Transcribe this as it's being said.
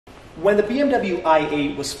When the BMW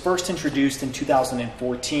i8 was first introduced in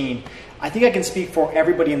 2014, I think I can speak for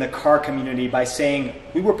everybody in the car community by saying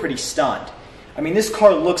we were pretty stunned. I mean, this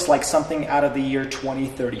car looks like something out of the year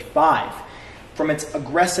 2035. From its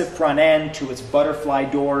aggressive front end to its butterfly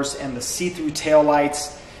doors and the see-through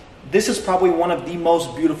taillights, this is probably one of the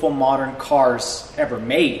most beautiful modern cars ever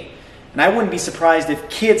made. And I wouldn't be surprised if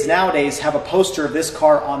kids nowadays have a poster of this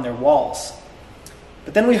car on their walls.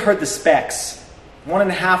 But then we heard the specs.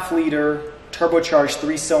 1.5 liter turbocharged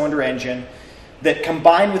 3-cylinder engine that,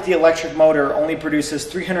 combined with the electric motor, only produces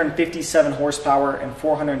 357 horsepower and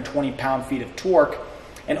 420 pound-feet of torque,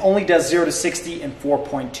 and only does 0 to 60 in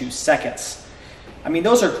 4.2 seconds. I mean,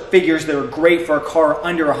 those are figures that are great for a car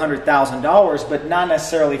under $100,000, but not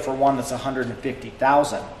necessarily for one that's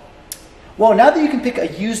 $150,000. Well, now that you can pick a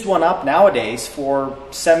used one up nowadays for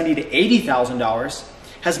 $70,000 to $80,000,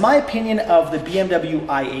 has my opinion of the BMW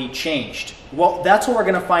i8 changed? Well, that's what we're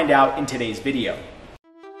going to find out in today's video.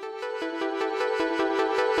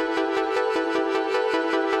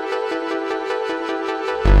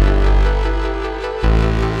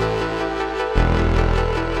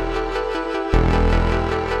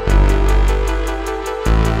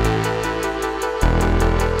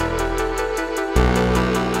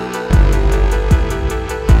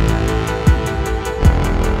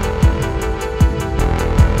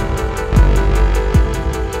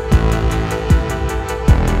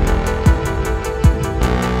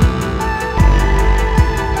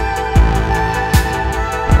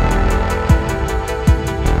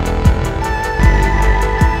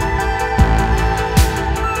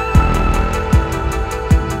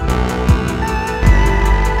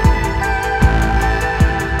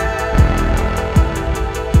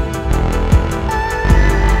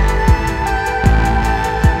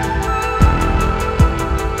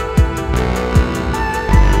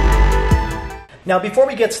 Now, before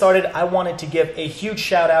we get started, I wanted to give a huge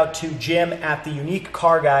shout out to Jim at The Unique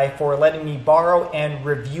Car Guy for letting me borrow and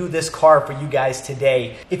review this car for you guys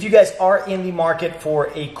today. If you guys are in the market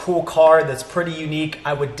for a cool car that's pretty unique,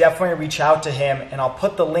 I would definitely reach out to him, and I'll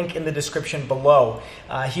put the link in the description below.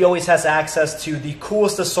 He always has access to the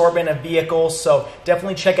coolest assortment of vehicles, so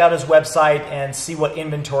definitely check out his website and see what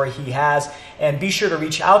inventory he has. And be sure to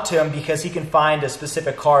reach out to him because he can find a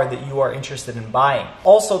specific car that you are interested in buying.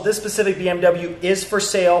 Also, this specific BMW is for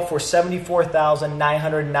sale for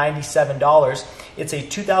 $74,997. It's a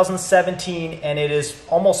 2017 and it is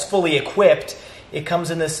almost fully equipped. It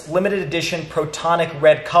comes in this limited edition Protonic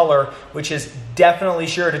red color, which is definitely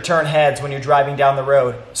sure to turn heads when you're driving down the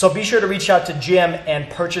road. So be sure to reach out to Jim and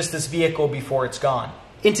purchase this vehicle before it's gone.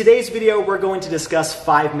 In today's video, we're going to discuss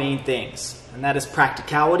 5 main things, and that is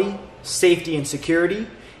practicality, safety and security,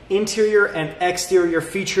 interior and exterior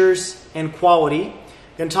features and quality.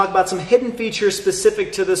 We're going to talk about some hidden features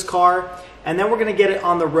specific to this car, and then we're going to get it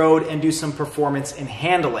on the road and do some performance and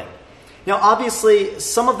handling. Now, obviously,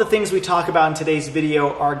 some of the things we talk about in today's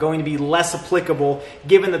video are going to be less applicable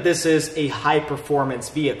given that this is a high-performance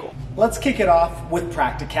vehicle. Let's kick it off with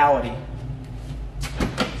practicality.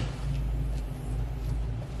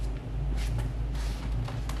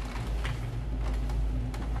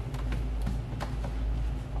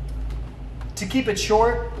 To keep it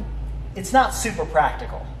short, it's not super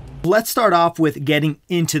practical. Let's start off with getting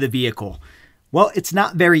into the vehicle. Well, it's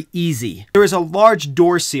not very easy. There is a large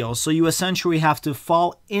door seal, so you essentially have to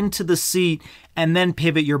fall into the seat and then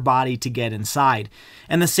pivot your body to get inside.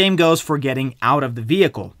 And the same goes for getting out of the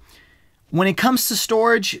vehicle. When it comes to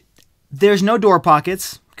storage, there's no door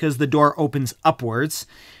pockets because the door opens upwards.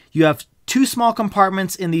 You have 2 small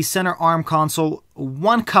compartments in the center arm console,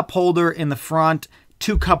 1 cup holder in the front,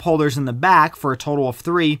 2 cup holders in the back for a total of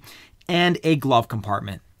 3, and a glove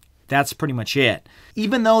compartment. That's pretty much it.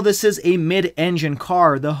 Even though this is a mid-engine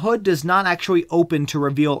car, the hood does not actually open to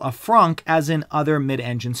reveal a frunk as in other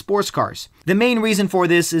mid-engine sports cars. The main reason for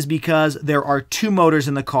this is because there are 2 motors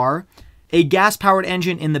in the car, a gas-powered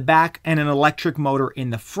engine in the back, and an electric motor in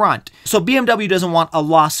the front. So BMW doesn't want a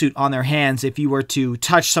lawsuit on their hands if you were to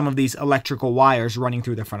touch some of these electrical wires running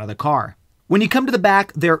through the front of the car. When you come to the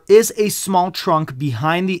back, there is a small trunk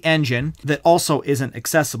behind the engine that also isn't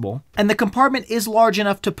accessible, and the compartment is large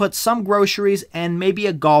enough to put some groceries and maybe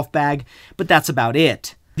a golf bag, but that's about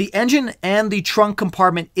it. The engine and the trunk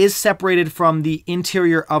compartment is separated from the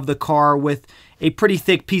interior of the car with a pretty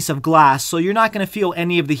thick piece of glass, so you're not going to feel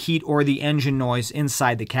any of the heat or the engine noise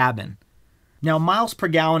inside the cabin. Now, miles per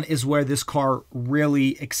gallon is where this car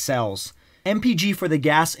really excels. MPG for the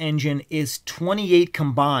gas engine is 28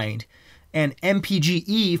 combined, and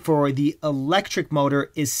MPGe for the electric motor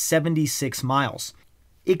is 76 miles.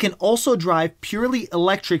 It can also drive purely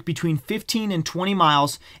electric between 15 and 20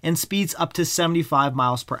 miles and speeds up to 75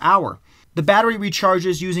 miles per hour. The battery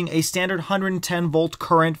recharges using a standard 110 volt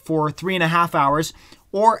current for 3.5 hours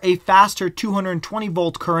or a faster 220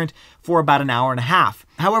 volt current for about an hour and a half.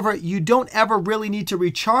 However, you don't ever really need to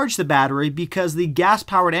recharge the battery because the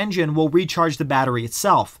gas-powered engine will recharge the battery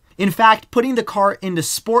itself. In fact, putting the car into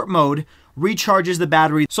sport mode recharges the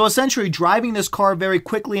battery, so essentially driving this car very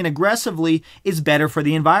quickly and aggressively is better for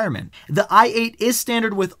the environment. The i8 is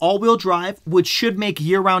standard with all-wheel drive, which should make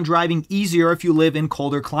year-round driving easier if you live in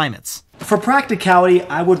colder climates. For practicality,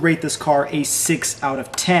 I would rate this car a 6 out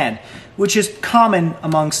of 10, which is common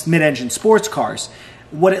amongst mid-engine sports cars.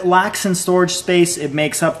 What it lacks in storage space, it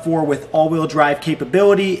makes up for with all-wheel drive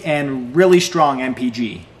capability and really strong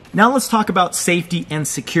MPG. Now let's talk about safety and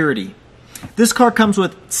security. This car comes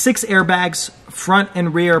with 6 airbags, front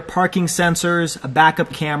and rear parking sensors, a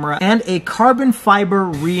backup camera, and a carbon fiber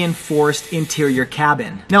reinforced interior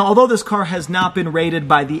cabin. Now, although this car has not been rated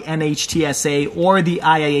by the NHTSA or the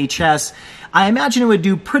IIHS, I imagine it would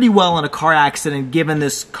do pretty well in a car accident given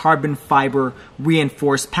this carbon fiber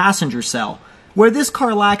reinforced passenger cell. Where this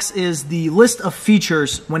car lacks is the list of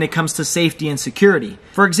features when it comes to safety and security.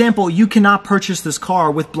 For example, you cannot purchase this car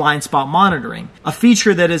with blind spot monitoring, a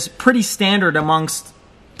feature that is pretty standard amongst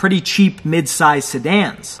pretty cheap mid-size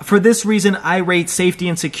sedans. For this reason, I rate safety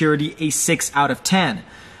and security a 6 out of 10.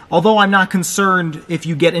 Although I'm not concerned if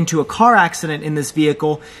you get into a car accident in this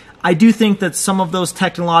vehicle, I do think that some of those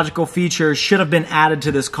technological features should have been added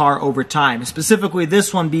to this car over time, specifically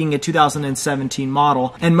this one being a 2017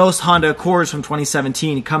 model, and most Honda Accords from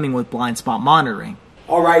 2017 coming with blind spot monitoring.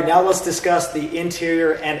 Alright, now let's discuss the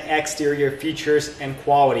interior and exterior features and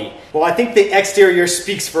quality. Well, I think the exterior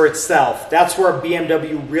speaks for itself. That's where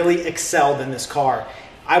BMW really excelled in this car.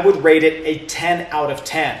 I would rate it a 10 out of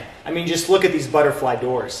 10. I mean, just look at these butterfly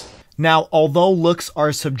doors. Now, although looks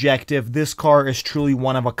are subjective, this car is truly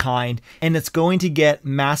one of a kind, and it's going to get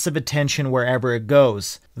massive attention wherever it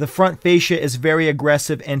goes. The front fascia is very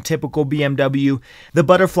aggressive and typical BMW. The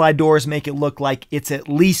butterfly doors make it look like it's at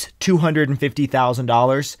least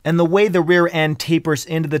 $250,000, and the way the rear end tapers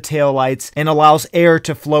into the taillights and allows air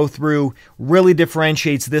to flow through really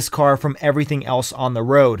differentiates this car from everything else on the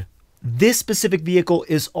road. This specific vehicle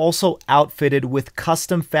is also outfitted with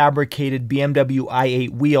custom fabricated BMW i8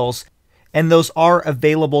 wheels, and those are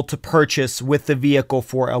available to purchase with the vehicle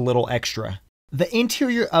for a little extra. The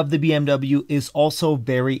interior of the BMW is also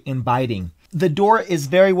very inviting. The door is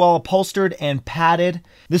very well upholstered and padded.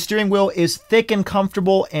 The steering wheel is thick and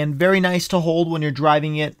comfortable and very nice to hold when you're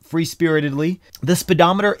driving it free-spiritedly. The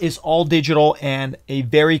speedometer is all digital and a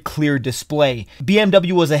very clear display.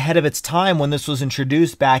 BMW was ahead of its time when this was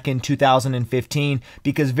introduced back in 2015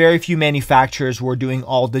 because very few manufacturers were doing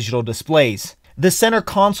all digital displays. The center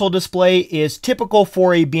console display is typical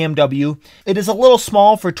for a BMW. It is a little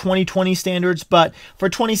small for 2020 standards, but for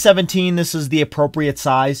 2017, this is the appropriate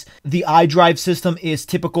size. The iDrive system is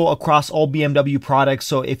typical across all BMW products,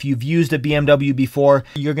 so if you've used a BMW before,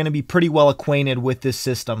 you're going to be pretty well acquainted with this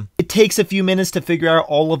system. It takes a few minutes to figure out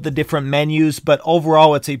all of the different menus, but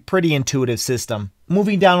overall, it's a pretty intuitive system.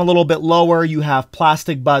 Moving down a little bit lower, you have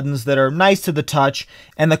plastic buttons that are nice to the touch,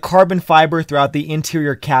 and the carbon fiber throughout the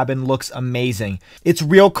interior cabin looks amazing. It's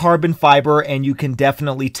real carbon fiber, and you can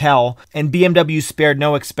definitely tell, and BMW spared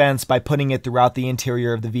no expense by putting it throughout the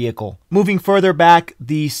interior of the vehicle. Moving further back,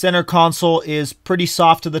 the center console is pretty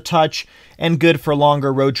soft to the touch and good for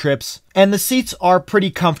longer road trips. And the seats are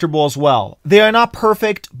pretty comfortable as well. They are not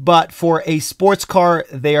perfect, but for a sports car,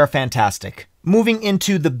 they are fantastic. Moving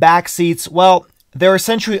into the back seats, well, they're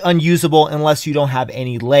essentially unusable unless you don't have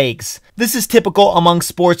any legs. This is typical among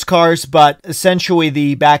sports cars, but essentially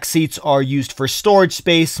the back seats are used for storage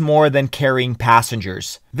space more than carrying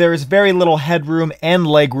passengers. There is very little headroom and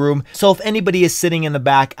legroom, so if anybody is sitting in the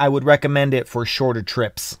back, I would recommend it for shorter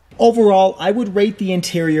trips. Overall, I would rate the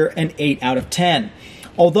interior an 8 out of 10.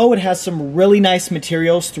 Although it has some really nice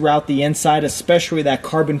materials throughout the inside, especially that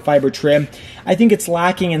carbon fiber trim, I think it's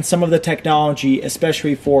lacking in some of the technology,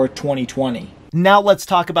 especially for 2020. Now let's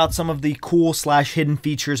talk about some of the cool / hidden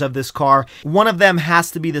features of this car. One of them has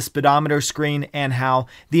to be the speedometer screen and how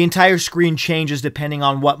the entire screen changes depending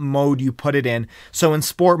on what mode you put it in. So in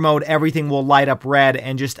sport mode, everything will light up red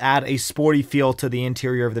and just add a sporty feel to the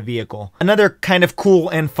interior of the vehicle. Another kind of cool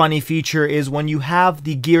and funny feature is when you have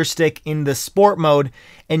the gear stick in the sport mode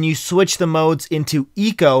and you switch the modes into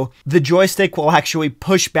eco, the joystick will actually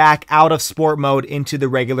push back out of sport mode into the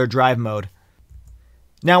regular drive mode.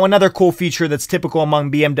 Now, another cool feature that's typical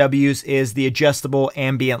among BMWs is the adjustable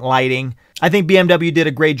ambient lighting. I think BMW did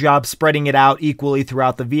a great job spreading it out equally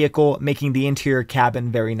throughout the vehicle, making the interior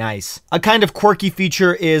cabin very nice. A kind of quirky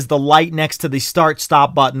feature is the light next to the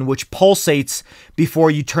start-stop button, which pulsates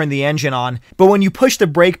before you turn the engine on. But when you push the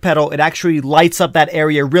brake pedal, it actually lights up that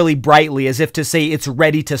area really brightly, as if to say it's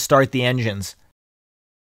ready to start the engines.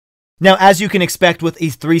 Now, as you can expect with a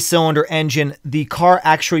 3-cylinder engine, the car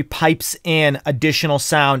actually pipes in additional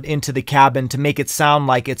sound into the cabin to make it sound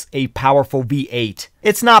like it's a powerful V8.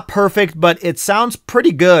 It's not perfect, but it sounds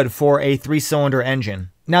pretty good for a 3-cylinder engine.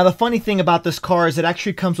 Now, the funny thing about this car is it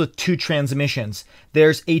actually comes with 2 transmissions.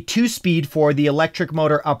 There's a 2-speed for the electric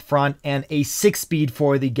motor up front and a 6-speed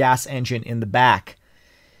for the gas engine in the back.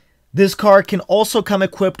 This car can also come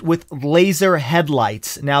equipped with laser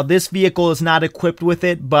headlights. Now, this vehicle is not equipped with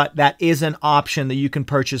it, but that is an option that you can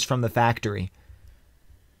purchase from the factory.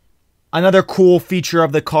 Another cool feature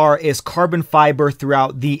of the car is carbon fiber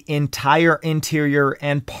throughout the entire interior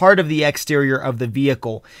and part of the exterior of the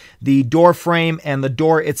vehicle. The door frame and the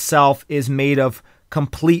door itself is made of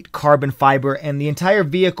complete carbon fiber, and the entire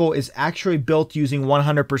vehicle is actually built using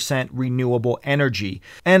 100% renewable energy.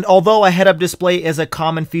 And although a head-up display is a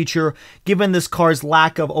common feature, given this car's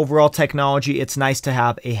lack of overall technology, it's nice to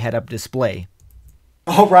have a head-up display.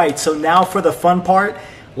 All right, so now for the fun part.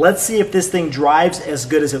 Let's see if this thing drives as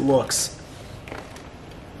good as it looks.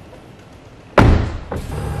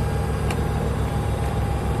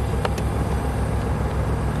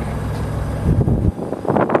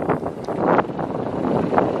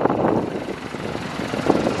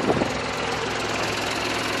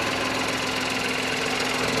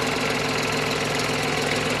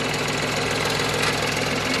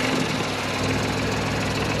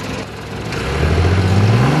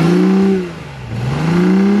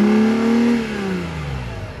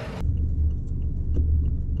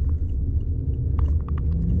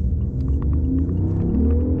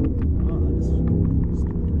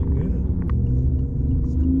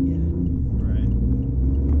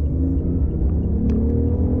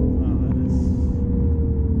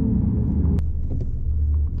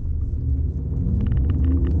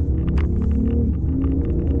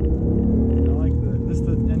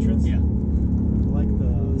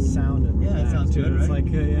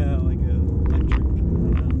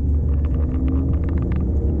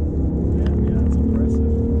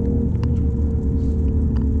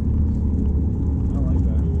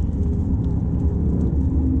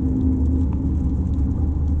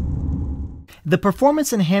 The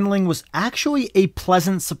performance and handling was actually a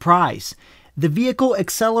pleasant surprise. The vehicle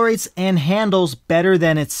accelerates and handles better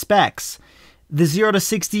than its specs. The 0 to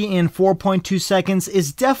 60 in 4.2 seconds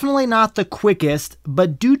is definitely not the quickest,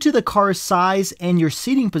 but due to the car's size and your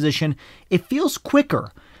seating position, it feels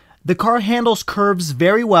quicker. The car handles curves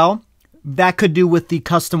very well. That could do with the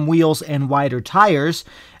custom wheels and wider tires.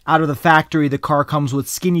 Out of the factory, the car comes with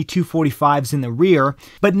skinny 245s in the rear,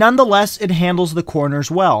 but nonetheless, it handles the corners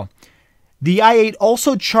well. The i8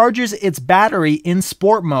 also charges its battery in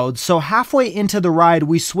sport mode, so halfway into the ride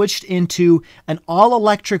we switched into an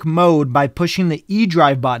all-electric mode by pushing the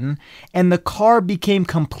eDrive button, and the car became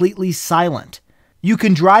completely silent. You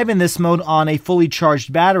can drive in this mode on a fully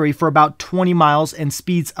charged battery for about 20 miles and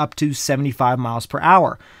speeds up to 75 miles per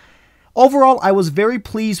hour. Overall, I was very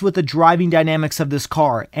pleased with the driving dynamics of this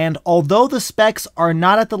car, and although the specs are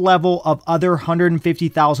not at the level of other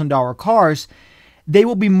 $150,000 cars, they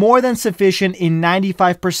will be more than sufficient in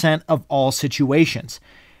 95% of all situations.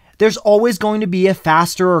 There's always going to be a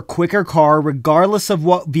faster or quicker car regardless of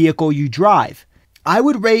what vehicle you drive. I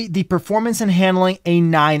would rate the performance and handling a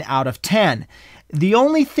 9 out of 10. The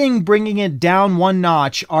only thing bringing it down one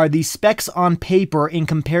notch are the specs on paper in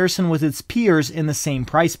comparison with its peers in the same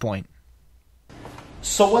price point.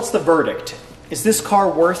 So what's the verdict? Is this car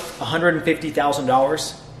worth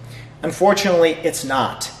 $150,000? Unfortunately, it's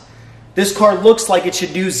not. This car looks like it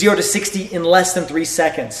should do 0 to 60 in less than 3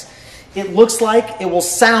 seconds. It looks like it will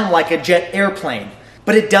sound like a jet airplane,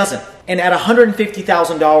 but it doesn't. And at $150,000,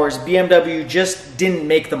 BMW just didn't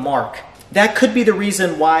make the mark. That could be the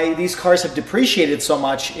reason why these cars have depreciated so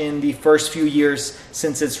much in the first few years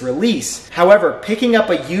since its release. However, picking up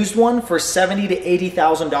a used one for $70,000 to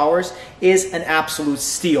 $80,000 is an absolute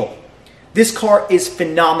steal. This car is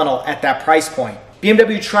phenomenal at that price point.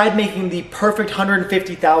 BMW tried making the perfect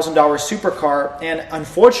 $150,000 supercar, and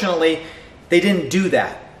unfortunately, they didn't do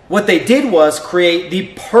that. What they did was create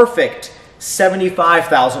the perfect $75,000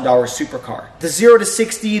 supercar. The 0 to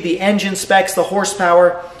 60, the engine specs, the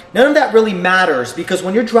horsepower, none of that really matters because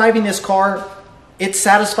when you're driving this car, it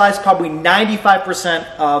satisfies probably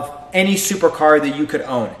 95% of any supercar that you could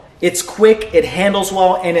own. It's quick, it handles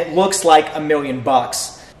well, and it looks like $1 million.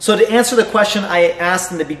 So to answer the question I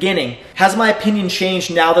asked in the beginning, has my opinion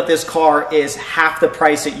changed now that this car is half the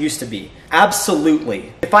price it used to be?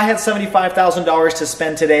 Absolutely. If I had $75,000 to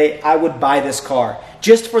spend today, I would buy this car,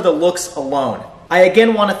 just for the looks alone. I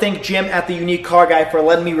again want to thank Jim at The Unique Car Guy for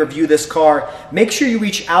letting me review this car. Make sure you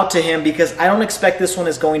reach out to him because I don't expect this one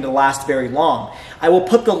is going to last very long. I will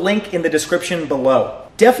put the link in the description below.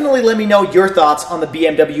 Definitely let me know your thoughts on the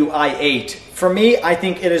BMW i8. For me, I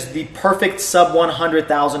think it is the perfect sub $100,000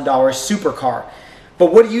 supercar.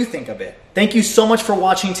 But what do you think of it? Thank you so much for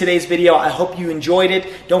watching today's video. I hope you enjoyed it.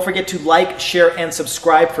 Don't forget to like, share, and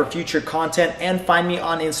subscribe for future content, and find me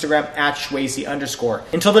on Instagram at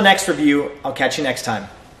 @Shwayze_. Until the next review, I'll catch you next time.